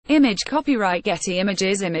Image copyright Getty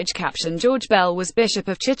Images Image caption George Bell was Bishop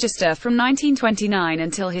of Chichester from 1929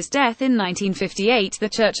 until his death in 1958. The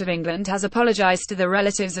Church of England has apologized to the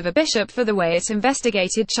relatives of a bishop for the way it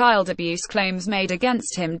investigated child abuse claims made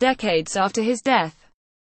against him decades after his death.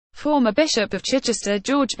 Former Bishop of Chichester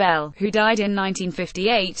George Bell, who died in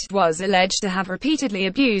 1958, was alleged to have repeatedly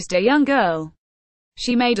abused a young girl.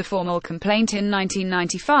 She made a formal complaint in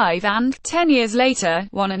 1995 and, 10 years later,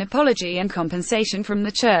 won an apology and compensation from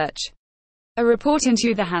the church. A report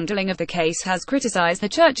into the handling of the case has criticized the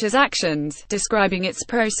church's actions, describing its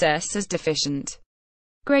process as deficient.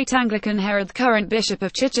 Great Anglican Herod, current Bishop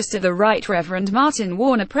of Chichester, the Right Reverend Martin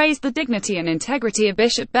Warner, praised the dignity and integrity of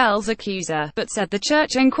Bishop Bell's accuser, but said the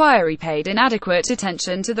church inquiry paid inadequate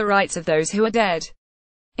attention to the rights of those who are dead.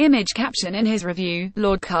 Image caption in his review,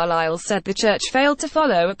 Lord Carlisle said the church failed to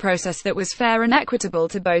follow a process that was fair and equitable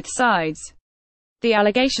to both sides. The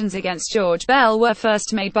allegations against George Bell were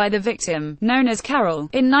first made by the victim, known as Carol,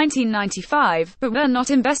 in 1995, but were not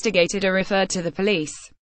investigated or referred to the police.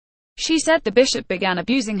 She said the bishop began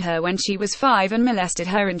abusing her when she was 5 and molested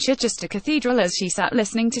her in Chichester Cathedral as she sat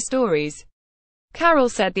listening to stories. Carol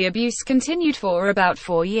said the abuse continued for about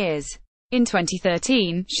 4 years. In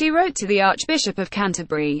 2013, she wrote to the Archbishop of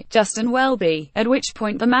Canterbury, Justin Welby, at which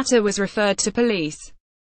point the matter was referred to police.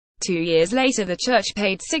 2 years later, the church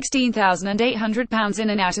paid £16,800 in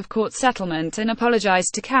an out-of-court settlement and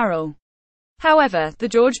apologized to Carol. However, the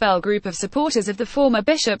George Bell group of supporters of the former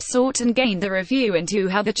bishop sought and gained a review into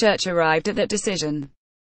how the church arrived at that decision.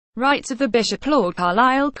 Rights of the bishop Lord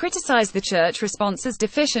Carlisle criticized the church response as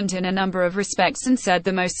deficient in a number of respects and said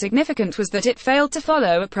the most significant was that it failed to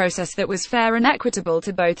follow a process that was fair and equitable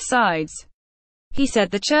to both sides. He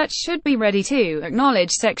said the church should be ready to acknowledge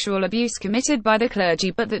sexual abuse committed by the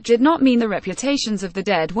clergy, but that did not mean the reputations of the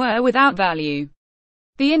dead were without value.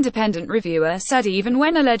 The independent reviewer said even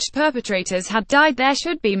when alleged perpetrators had died, there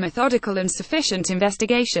should be methodical and sufficient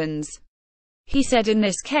investigations. He said in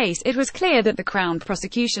this case, it was clear that the Crown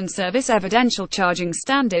Prosecution Service evidential charging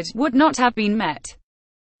standard would not have been met.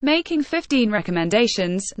 Making 15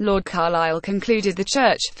 recommendations, Lord Carlisle concluded the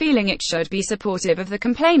church, feeling it should be supportive of the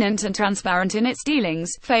complainant and transparent in its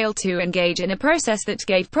dealings, failed to engage in a process that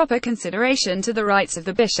gave proper consideration to the rights of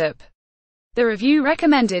the bishop. The review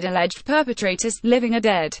recommended alleged perpetrators, living or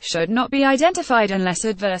dead, should not be identified unless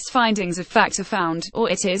adverse findings of fact are found, or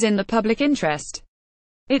it is in the public interest.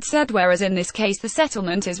 It said whereas in this case the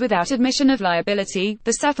settlement is without admission of liability,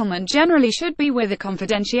 the settlement generally should be with a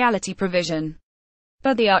confidentiality provision.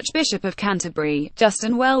 But the Archbishop of Canterbury,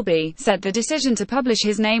 Justin Welby, said the decision to publish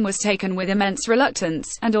his name was taken with immense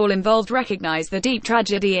reluctance, and all involved recognise the deep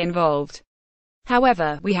tragedy involved.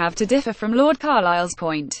 However, we have to differ from Lord Carlisle's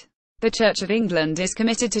point. The Church of England is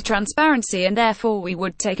committed to transparency and therefore we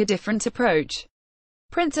would take a different approach.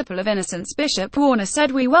 Principle of Innocence Bishop Warner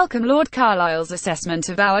said we welcome Lord Carlisle's assessment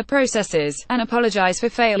of our processes, and apologise for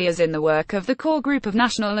failures in the work of the core group of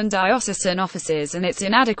national and diocesan offices and its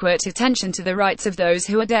inadequate attention to the rights of those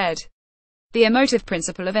who are dead. The emotive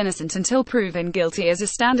principle of innocent until proven guilty is a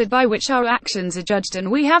standard by which our actions are judged,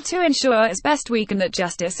 and we have to ensure as best we can that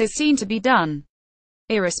justice is seen to be done,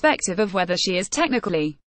 irrespective of whether she is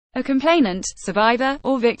technically a complainant, survivor,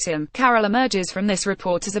 or victim. Carol emerges from this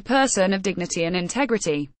report as a person of dignity and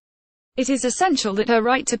integrity. It is essential that her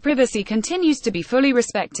right to privacy continues to be fully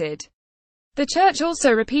respected. The church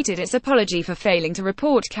also repeated its apology for failing to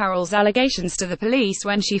report Carol's allegations to the police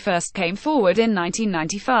when she first came forward in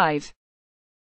 1995.